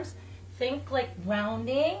outer arms. Think like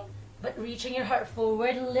rounding, but reaching your heart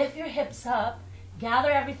forward. Lift your hips up.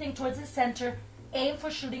 Gather everything towards the center. Aim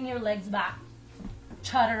for shooting your legs back.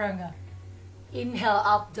 Chaturanga. Inhale,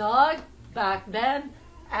 up dog. Back bend.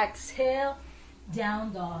 Exhale,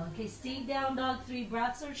 down dog. Okay, stay down dog. 3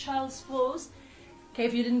 breaths or child's pose. Okay,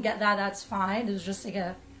 if you didn't get that, that's fine. It was just like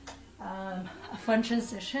a fun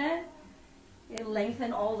transition. Okay,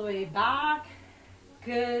 lengthen all the way back.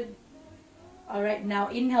 Good. All right, now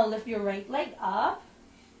inhale, lift your right leg up.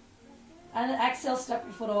 And then exhale, step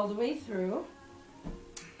your foot all the way through.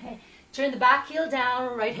 Okay, turn the back heel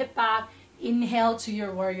down, right hip back. Inhale to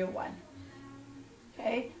your warrior one.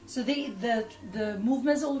 Okay, so the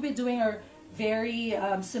movements that we'll be doing are very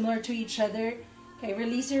similar to each other. Okay,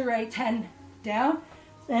 release your right hand down.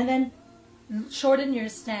 And then shorten your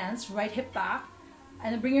stance, right hip back.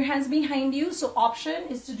 And then bring your hands behind you. So option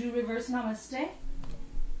is to do reverse namaste.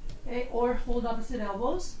 Okay, or hold opposite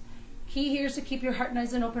elbows. Key here is to keep your heart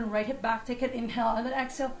nice and open. Right hip back, take an inhale, and then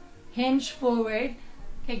exhale. Hinge forward.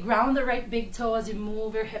 Okay, ground the right big toe as you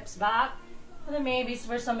move your hips back. And then maybe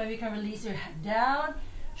for some of you can release your head down.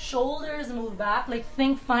 Shoulders move back. Like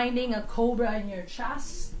think finding a cobra in your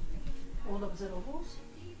chest. Hold opposite elbows.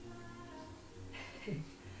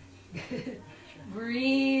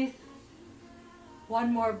 Breathe.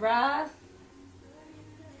 One more breath.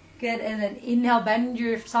 Good, and then inhale,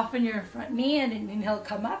 soften your front knee, and then inhale,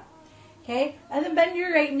 come up. Okay, and then bend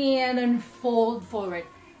your right knee and then fold forward.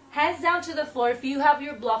 Hands down to the floor. If you have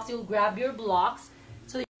your blocks, you'll grab your blocks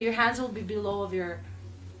so that your hands will be below of your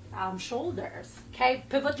shoulders. Okay,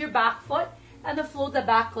 pivot your back foot and then float the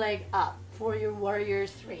back leg up for your warrior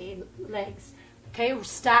 3 legs. Okay,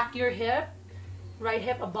 stack your hip, right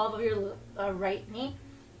hip above of your right knee,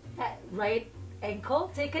 right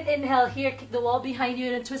ankle. Take an inhale here, kick the wall behind you,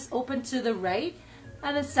 and then twist open to the right,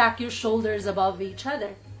 and then stack your shoulders above each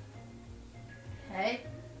other. Okay,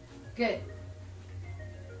 good.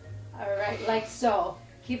 All right, like so.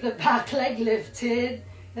 Keep the back leg lifted.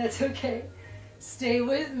 That's okay. Stay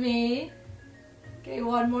with me. Okay,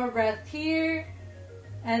 one more breath here.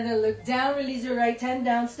 And then look down, release your right hand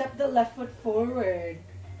down, step the left foot forward.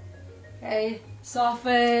 Okay,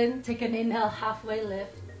 soften, take an inhale, halfway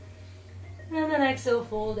lift. And then exhale,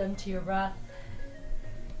 fold, empty your breath.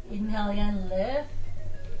 Inhale again, lift.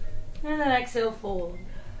 And then exhale, fold.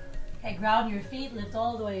 Okay, ground your feet, lift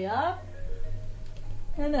all the way up.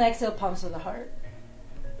 And then exhale, palms to the heart.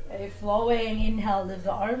 Okay, flowing, inhale, lift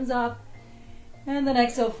the arms up. And then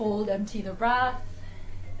exhale, fold, empty the breath.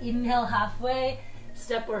 Inhale, halfway.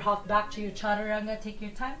 Step or hop back to your chaturanga, take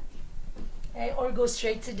your time. Okay, or go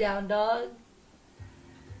straight to down dog.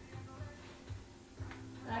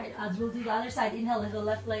 Alright, we'll do the other side. Inhale, lift the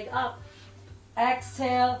left leg up.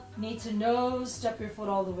 Exhale, knee to nose, step your foot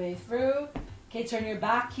all the way through. Okay, turn your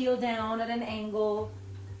back heel down at an angle.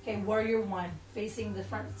 Okay, warrior 1, facing the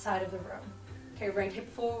front side of the room. Okay, right hip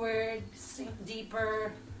forward, sink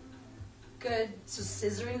deeper. Good, so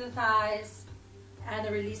scissoring the thighs. And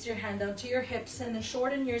then release your hand down to your hips and then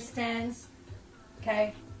shorten your stance.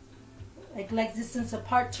 Okay, like legs distance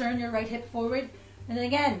apart, turn your right hip forward. And then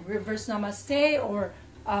again, reverse namaste or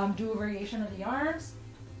do a variation of the arms.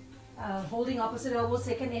 Holding opposite elbows,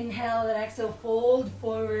 take an inhale, then exhale, fold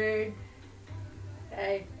forward.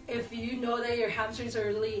 Okay. If you know that your hamstrings are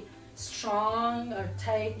really strong or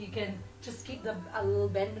tight, you can just keep a little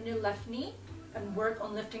bend in your left knee and work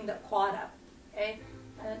on lifting the quad up. Okay,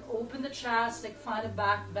 and then open the chest, like find a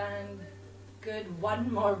back bend. Good,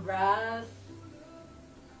 one more breath.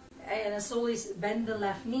 Okay, and then slowly bend the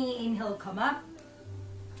left knee. Inhale, come up.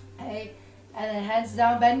 Okay, and then hands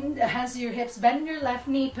down, bend hands to your hips, bend your left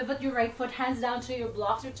knee, pivot your right foot, hands down to your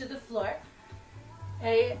blocks or to the floor.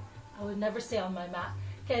 Okay, I would never stay on my mat.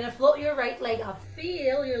 Okay, now float your right leg up.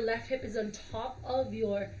 Feel your left hip is on top of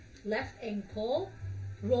your left ankle.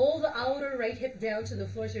 Roll the outer right hip down to the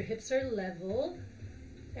floor so your hips are level.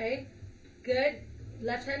 Okay, good.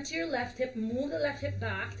 Left hand to your left hip. Move the left hip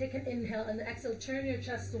back. Take an inhale and exhale. Turn your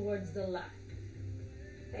chest towards the left.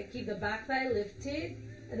 Okay, keep the back thigh lifted.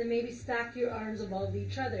 And then maybe stack your arms above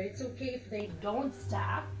each other. It's okay if they don't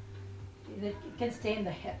stack. It can stay in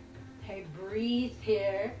the hip. Okay, breathe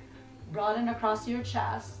here. Broaden across your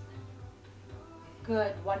chest.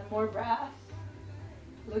 Good. One more breath.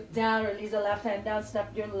 Look down, release the left hand down,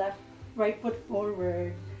 step your right foot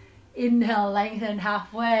forward. Inhale, lengthen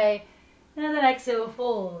halfway. And then exhale,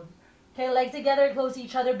 fold. Okay, legs together, close to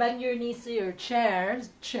each other, bend your knees to your chair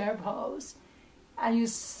pose. And you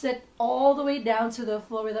sit all the way down to the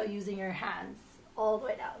floor without using your hands. All the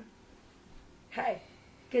way down. Okay,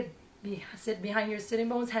 good. Sit behind your sitting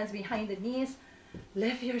bones, hands behind the knees.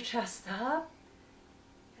 Lift your chest up.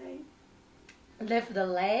 Okay. Lift the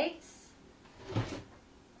legs.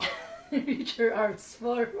 Reach your arms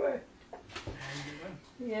forward.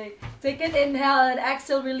 Yeah. Take an inhale and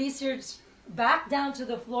exhale. Release your back down to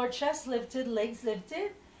the floor. Chest lifted, legs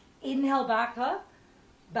lifted. Inhale back up.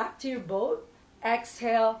 Back to your boat.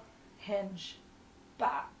 Exhale, hinge,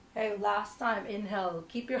 back. Okay, last time. Inhale.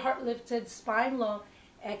 Keep your heart lifted, spine long.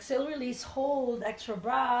 Exhale, release, hold, extra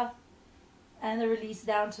breath. And then release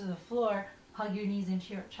down to the floor. Hug your knees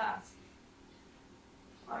into your chest.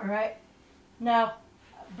 All right. Now,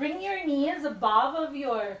 bring your knees above of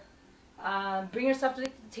your, bring yourself to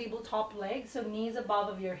the tabletop legs. So knees above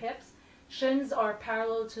of your hips. Shins are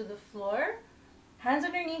parallel to the floor. Hands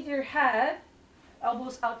underneath your head.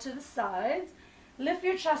 Elbows out to the sides. Lift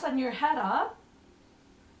your chest and your head up.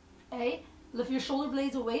 Okay. Lift your shoulder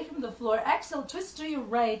blades away from the floor. Exhale, twist to your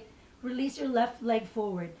right. Release your left leg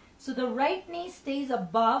forward. So the right knee stays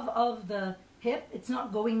above of the hip. It's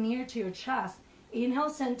not going near to your chest. Inhale,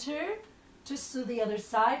 center. Twist to the other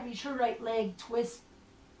side. Reach your right leg. Twist.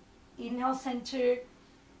 Inhale, center.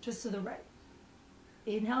 Twist to the right.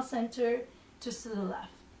 Inhale, center. Twist to the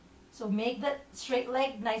left. So make that straight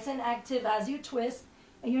leg nice and active as you twist.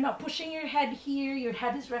 And you're not pushing your head here. Your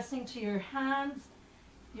head is resting to your hands.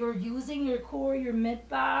 You're using your core, your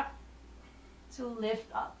mid-back to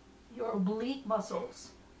lift up your oblique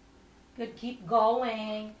muscles. Good, keep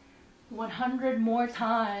going. 100 more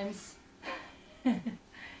times.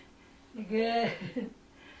 Good.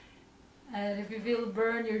 And if you feel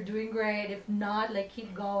burned, you're doing great. If not, like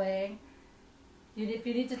keep going. If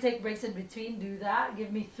you need to take breaks in between, do that.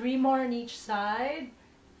 Give me 3 more on each side.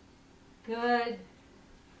 Good.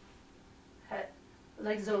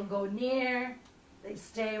 Legs don't go near. They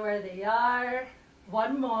stay where they are.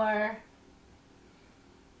 1 more.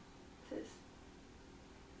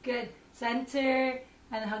 Good. Center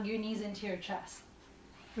and hug your knees into your chest.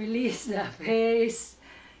 Release the face.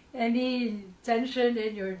 Any tension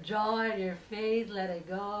in your jaw and your face, let it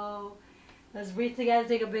go. Let's breathe together.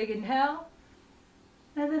 Take a big inhale.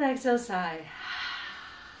 And then exhale, sigh.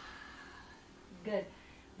 Good.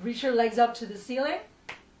 Reach your legs up to the ceiling.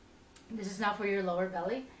 This is now for your lower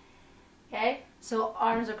belly. Okay, so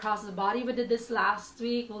arms across the body. We did this last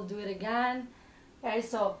week. We'll do it again. Okay,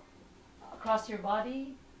 so across your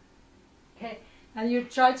body. Okay, and you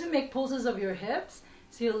try to make pulses of your hips.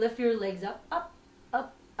 So you lift your legs up, up,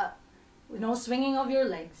 up, up. With no swinging of your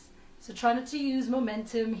legs. So try not to use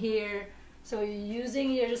momentum here. So you're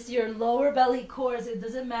using your lower belly core. So it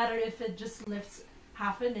doesn't matter if it just lifts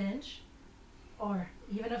 1/2 inch or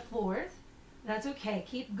even 1/4. That's okay.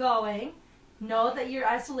 Keep going. Know that you're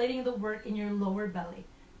isolating the work in your lower belly.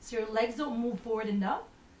 So your legs don't move forward and up.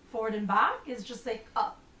 Forward and back. It's just like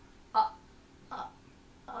up, up, up,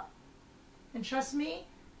 up. And trust me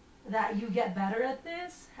that you get better at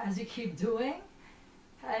this as you keep doing.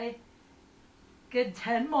 Okay. Good.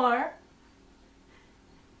 10 more.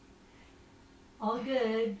 All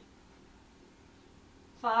good.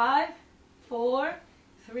 5, 4,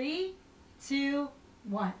 3, 2,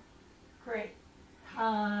 1. Great.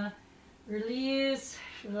 Release.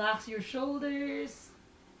 Relax your shoulders.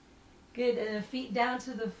 Good. And the feet down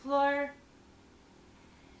to the floor.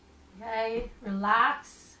 Okay.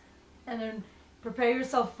 Relax. And then prepare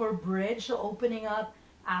yourself for bridge. So opening up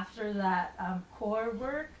after that core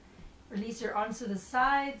work. Release your arms to the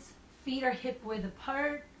sides. Feet are hip width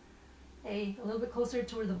apart. Okay, a little bit closer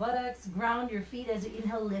toward the buttocks. Ground your feet as you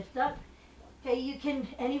inhale, lift up. Okay, you can,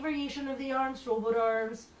 any variation of the arms, robot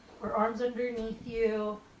arms, or arms underneath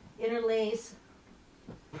you, interlace.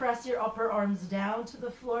 Press your upper arms down to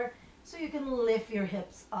the floor so you can lift your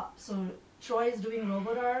hips up. So Troy is doing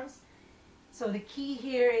robot arms. So the key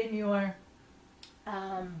here in your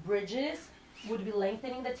bridges would be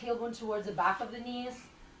lengthening the tailbone towards the back of the knees.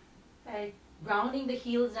 Okay. Grounding the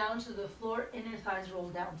heels down to the floor, inner thighs roll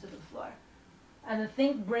down to the floor. And then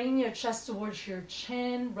think bringing your chest towards your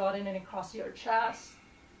chin, broaden it across your chest.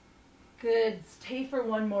 Good. Stay for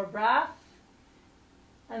 1 more breath.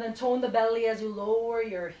 And then tone the belly as you lower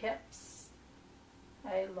your hips.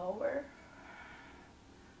 Okay, lower.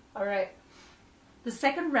 All right. The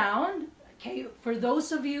second round, okay, for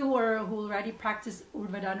those of you who already practice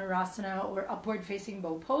Urdhva Dhanurasana or upward facing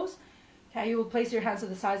bow pose, okay, you will place your hands to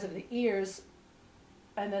the sides of the ears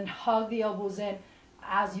and then hug the elbows in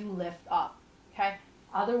as you lift up, okay?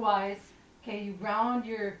 Otherwise, okay, you ground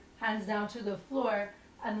your hands down to the floor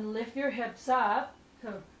and lift your hips up.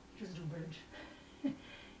 So just do bridge.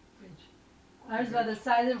 Bridge. Arms by the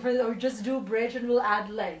sides or just do bridge and we'll add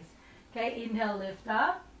legs. Okay, inhale, lift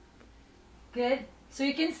up. Good. So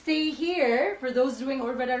you can stay here for those doing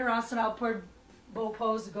Urdhva Dhanurasana upward bow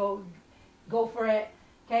pose, go for it.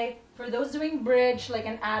 Okay, for those doing bridge, like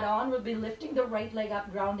an add-on, we'll be lifting the right leg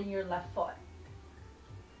up, grounding your left foot.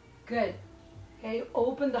 Good. Okay,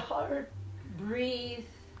 open the heart, breathe,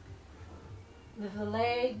 lift the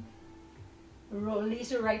leg,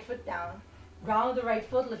 release your right foot down. Ground the right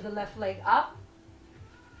foot, lift the left leg up.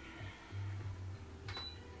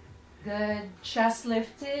 Good, chest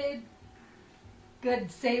lifted. Good,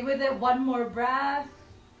 stay with it, one more breath.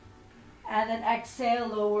 And then exhale,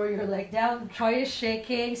 lower your leg down. Try is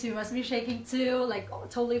shaking, so you must be shaking too, like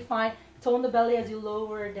totally fine. Tone the belly as you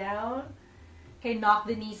lower down. Okay, knock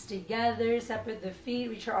the knees together, separate the feet,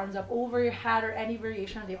 reach your arms up over your head or any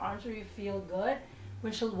variation of the arms where you feel good.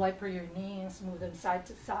 Windshield wiper your knees, move them side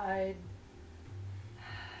to side.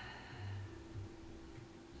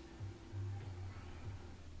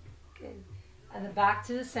 Good. And then back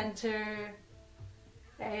to the center.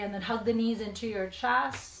 Okay, and then hug the knees into your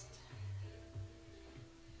chest.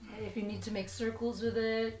 Okay, if you need to make circles with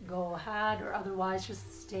it, go ahead, or otherwise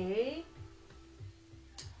just stay.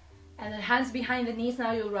 And then hands behind the knees.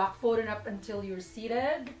 Now you'll rock forward and up until you're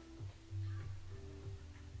seated.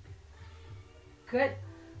 Good.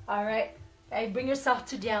 All right. Okay, bring yourself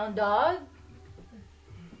to down dog.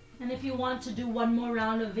 And if you want to do one more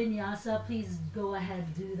round of vinyasa, please go ahead,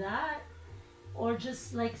 do that. Or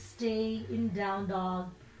just like stay in down dog.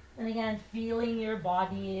 And again, feeling your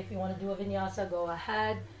body. If you want to do a vinyasa, go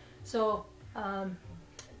ahead. So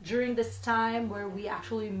during this time where we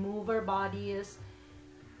actually move our bodies,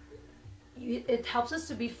 it helps us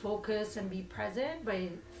to be focused and be present by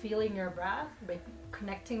feeling your breath, by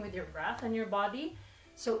connecting with your breath and your body.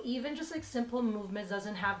 So even just like simple movements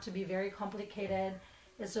doesn't have to be very complicated.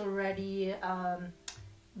 It's already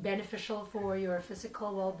beneficial for your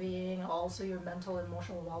physical well-being, also your mental and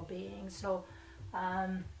emotional well-being. So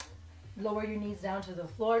lower your knees down to the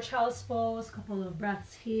floor, child's pose, couple of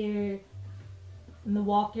breaths here. And then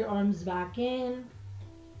walk your arms back in.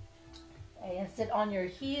 And sit on your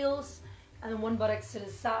heels. And then one buttock to the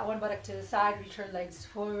side, reach your legs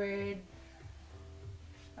forward.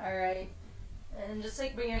 All right. And just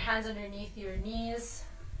like bring your hands underneath your knees.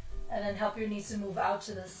 And then help your knees to move out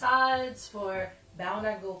to the sides for bound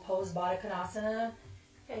angle pose, Baddha Konasana.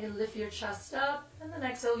 Okay, lift your chest up. And then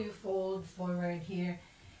exhale, you fold forward here.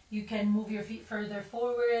 You can move your feet further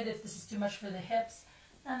forward if this is too much for the hips.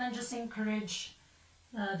 And then just encourage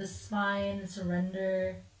the spine,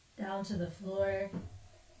 surrender down to the floor.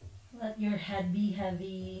 Let your head be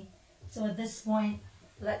heavy. So at this point,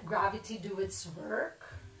 let gravity do its work.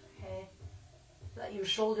 Okay. Let your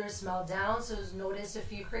shoulders melt down. So notice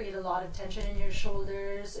if you create a lot of tension in your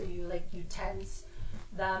shoulders or you tense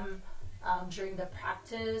them during the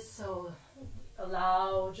practice. So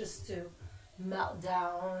allow just to melt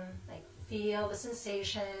down, like feel the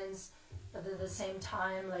sensations, but at the same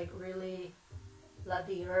time, like really let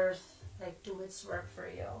the earth like do its work for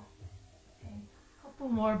you. Okay. Couple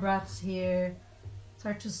more breaths here.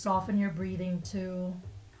 Start to soften your breathing too.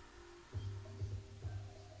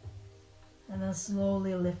 And then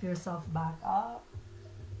slowly lift yourself back up.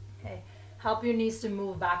 Okay. Help your knees to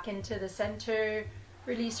move back into the center.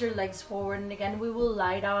 Release your legs forward. And again, we will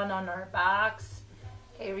lie down on our backs.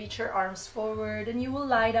 Okay, reach your arms forward. And you will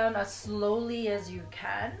lie down as slowly as you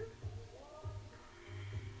can.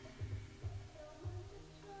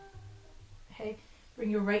 Okay. Bring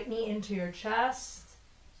your right knee into your chest.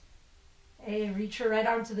 Okay, reach your right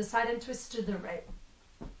arm to the side and twist to the right.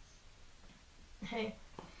 Okay.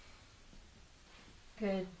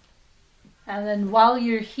 Good. And then while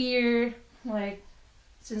you're here, like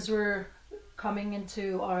since we're coming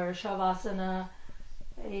into our Shavasana,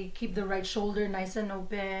 okay, keep the right shoulder nice and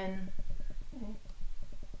open.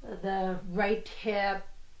 Okay. The right hip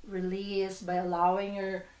release by allowing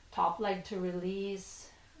your top leg to release.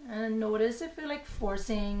 And notice if you're like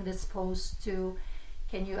forcing this pose to,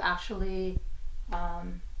 can you actually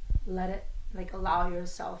let it, like allow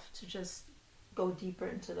yourself to just go deeper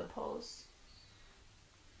into the pose.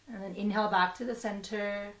 And then inhale back to the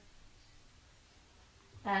center.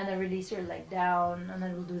 And then release your leg down. And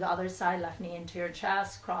then we'll do the other side, left knee into your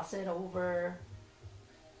chest, cross it over.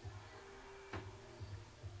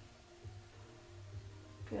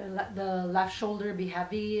 Good. Let the left shoulder be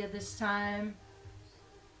heavy at this time.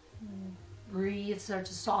 Breathe, start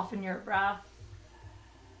to soften your breath.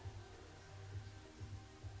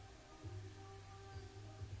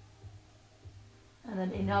 And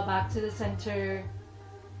then inhale back to the center.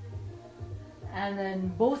 And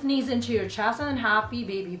then both knees into your chest and then happy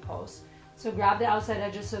baby pose. So grab the outside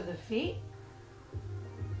edges of the feet.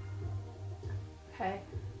 Okay,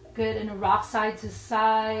 good. And rock side to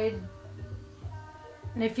side.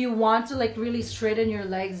 And if you want to like really straighten your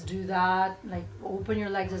legs, do that. Like open your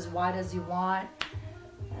legs as wide as you want.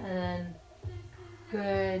 And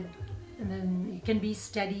good. And then you can be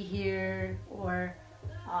steady here, or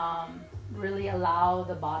really allow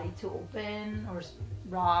the body to open or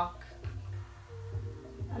rock.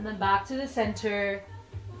 And then back to the center.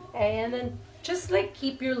 And then just like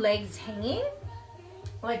keep your legs hanging.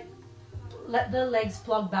 Like let the legs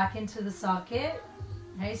plug back into the socket.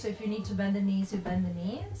 Okay, so if you need to bend the knees, you bend the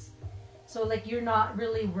knees. So like you're not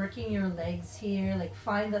really working your legs here. Like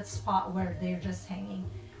find that spot where they're just hanging.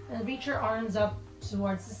 And reach your arms up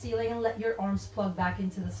towards the ceiling and let your arms plug back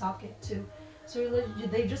into the socket too. So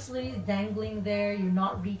they're just literally dangling there. You're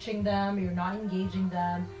not reaching them. You're not engaging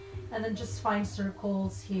them. And then just find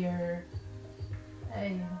circles here.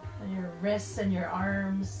 And your wrists and your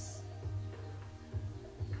arms.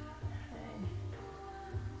 Okay.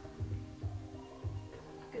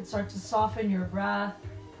 You can start to soften your breath.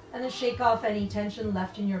 And then shake off any tension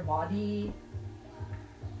left in your body.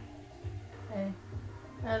 Okay.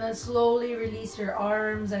 And then slowly release your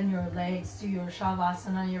arms and your legs to your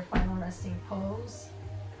Shavasana, your final resting pose.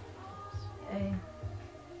 Okay.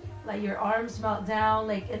 Let your arms melt down.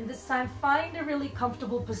 Like in this time, find a really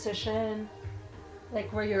comfortable position.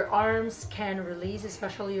 Like where your arms can release,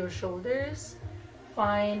 especially your shoulders.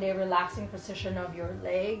 Find a relaxing position of your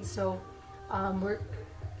legs. So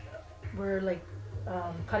we're like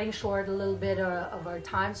cutting short a little bit of our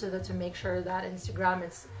time so that to make sure that Instagram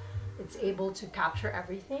it's able to capture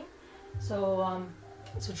everything. So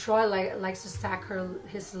so Troy likes to stack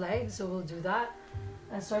his legs, so we'll do that.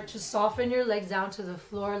 And start to soften your legs down to the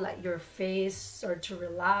floor. Let your face start to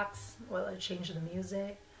relax while I change the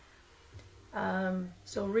music.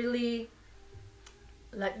 So really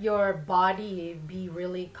let your body be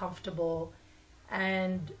really comfortable,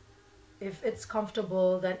 and if it's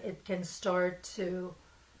comfortable, then it can start to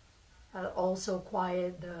also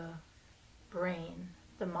quiet the brain,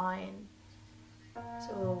 the mind.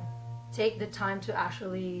 So take the time to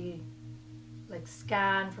actually like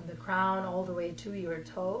scan from the crown all the way to your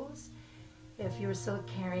toes. If you're still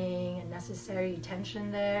carrying unnecessary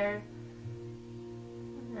tension there,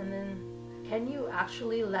 and then can you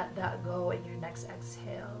actually let that go in your next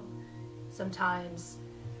exhale? Sometimes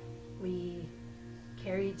we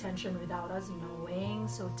carry tension without us knowing,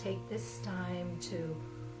 so take this time to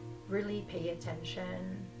really pay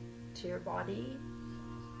attention to your body.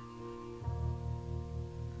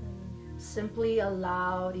 Simply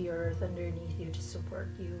allow the earth underneath you to support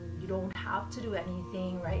you. You don't have to do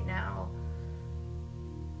anything right now.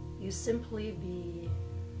 You simply be.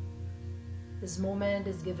 This moment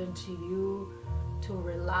is given to you to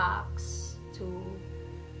relax, to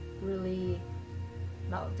really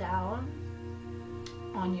melt down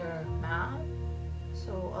on your mat.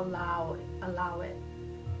 So allow it.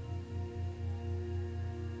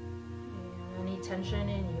 And any tension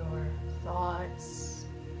in your thoughts,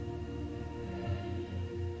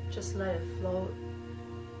 just let it float.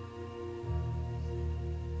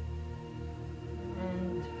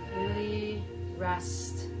 And really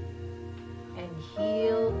rest and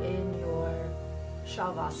heal in your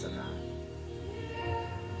Shavasana.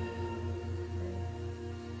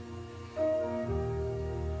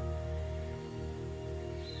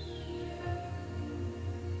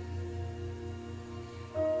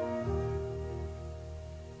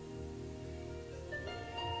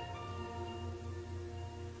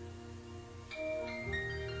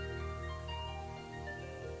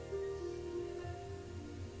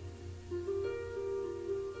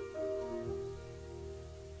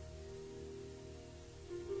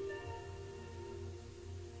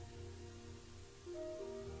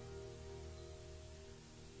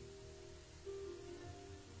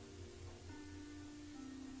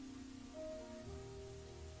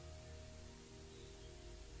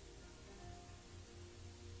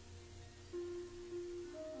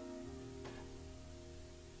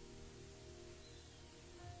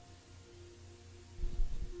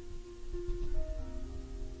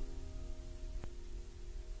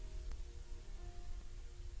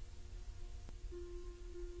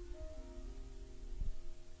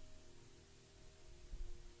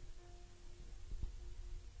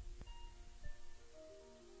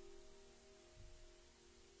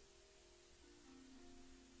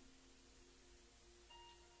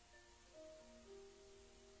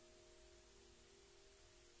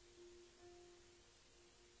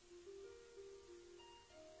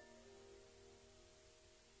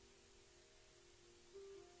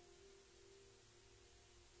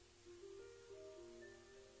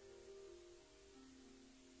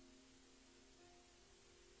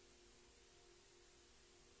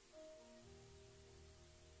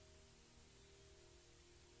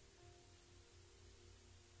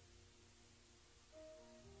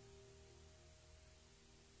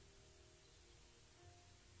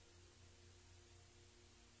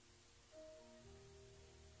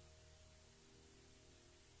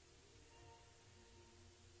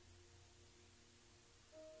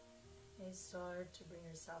 slowly start to bring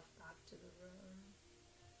yourself back to the room,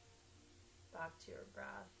 back to your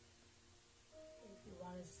breath. If you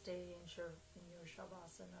want to stay in your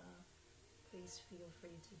Shavasana, please feel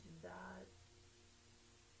free to do that.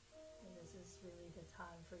 And this is really the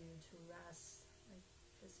time for you to rest, like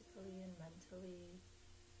physically and mentally.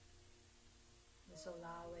 Just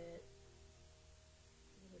allow it.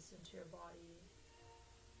 Listen to your body.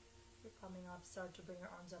 If you're coming up, start to bring your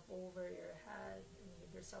arms up over your head and give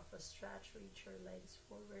yourself a stretch. Reach your legs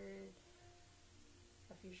forward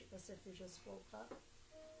as if you just woke up.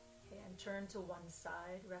 Okay, and turn to one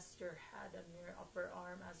side. Rest your head on your upper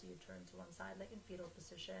arm as you turn to one side, like in fetal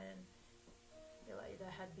position. You let the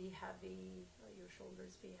head be heavy, let your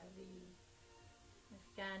shoulders be heavy. If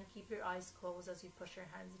you can, keep your eyes closed as you push your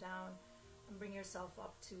hands down and bring yourself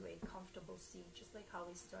up to a comfortable seat, just like how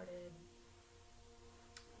we started.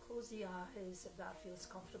 Close the eyes if that feels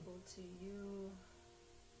comfortable to you.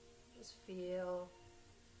 Just feel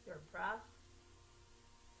your breath,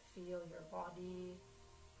 feel your body,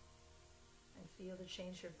 and feel the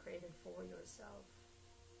change you've created for yourself.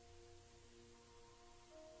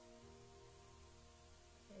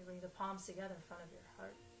 Okay, bring the palms together in front of your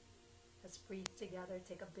heart. Let's breathe together.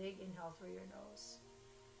 Take a big inhale through your nose.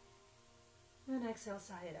 And exhale,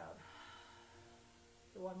 sigh it out.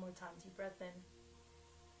 Do one more time, deep breath in.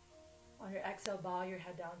 On your exhale, bow your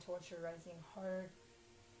head down towards your rising heart.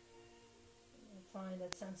 And find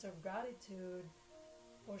that sense of gratitude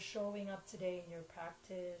for showing up today in your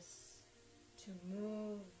practice, to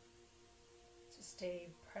move, to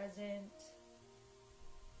stay present,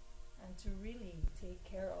 and to really take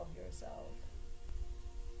care of yourself.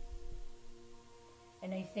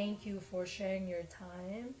 And I thank you for sharing your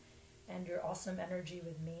time and your awesome energy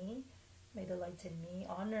with me. May the light in me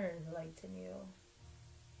honor the light in you.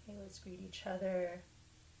 Okay, let's greet each other.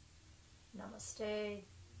 Namaste.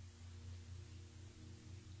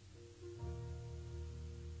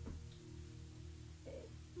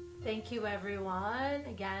 Thank you, everyone.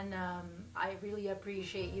 Again, I really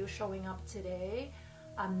appreciate you showing up today.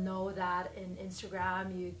 Know that in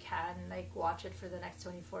Instagram you can watch it for the next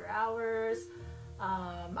 24 hours.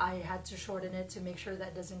 I had to shorten it to make sure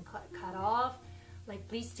that doesn't cut off.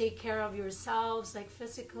 Please take care of yourselves,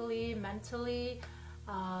 physically, mentally.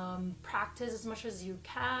 Practice as much as you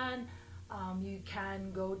can. You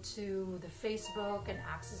can go to the Facebook and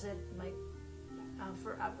access it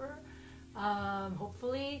forever,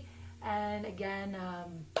 hopefully. And again,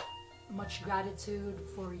 much gratitude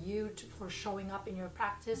for you for showing up in your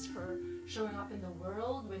practice, for showing up in the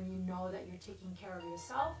world when you know that you're taking care of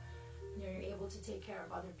yourself. You're able to take care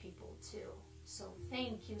of other people too. So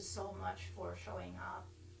thank you so much for showing up.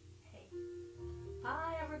 Hey,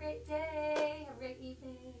 bye, have a great day, have a great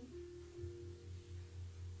evening.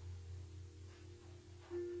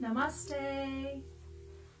 Namaste.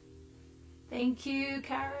 Thank you,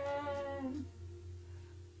 Karen.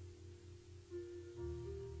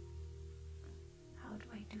 How do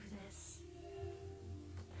I do this?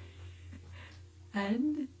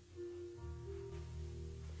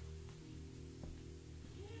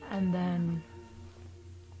 And then,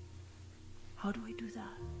 how do I do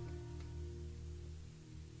that?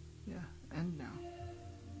 Yeah, and now.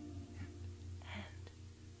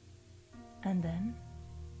 And then?